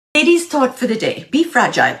Today's thought for the day: be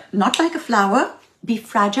fragile, not like a flower. Be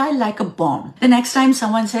fragile like a bomb. The next time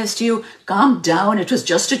someone says to you, calm down, it was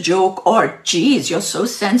just a joke, or geez, you're so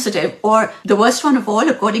sensitive, or the worst one of all,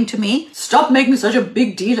 according to me, stop making such a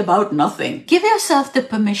big deal about nothing. Give yourself the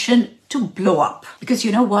permission to blow up. Because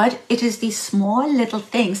you know what? It is these small little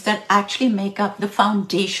things that actually make up the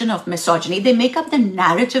foundation of misogyny. They make up the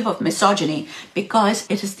narrative of misogyny because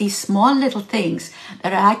it is these small little things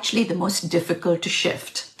that are actually the most difficult to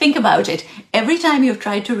shift. Think about it. Every time you've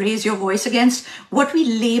tried to raise your voice against what we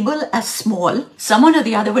label as small, someone or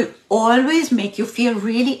the other will always make you feel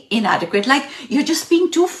really inadequate, like you're just being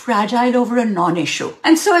too fragile over a non-issue.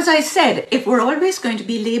 And so, as I said, if we're always going to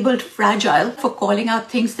be labeled fragile for calling out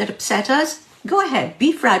things that upset us, go ahead,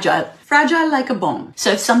 be fragile. Fragile like a bomb.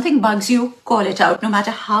 So if something bugs you, call it out, no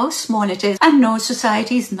matter how small it is. And no,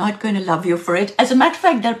 society is not going to love you for it. As a matter of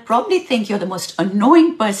fact, they'll probably think you're the most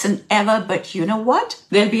annoying person ever, but you know what?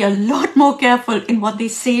 They'll be a lot more careful in what they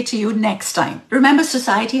say to you next time. Remember,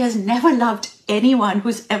 society has never loved anyone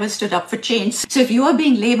who's ever stood up for change. So if you are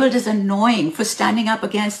being labeled as annoying for standing up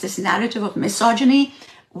against this narrative of misogyny,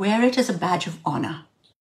 wear it as a badge of honor.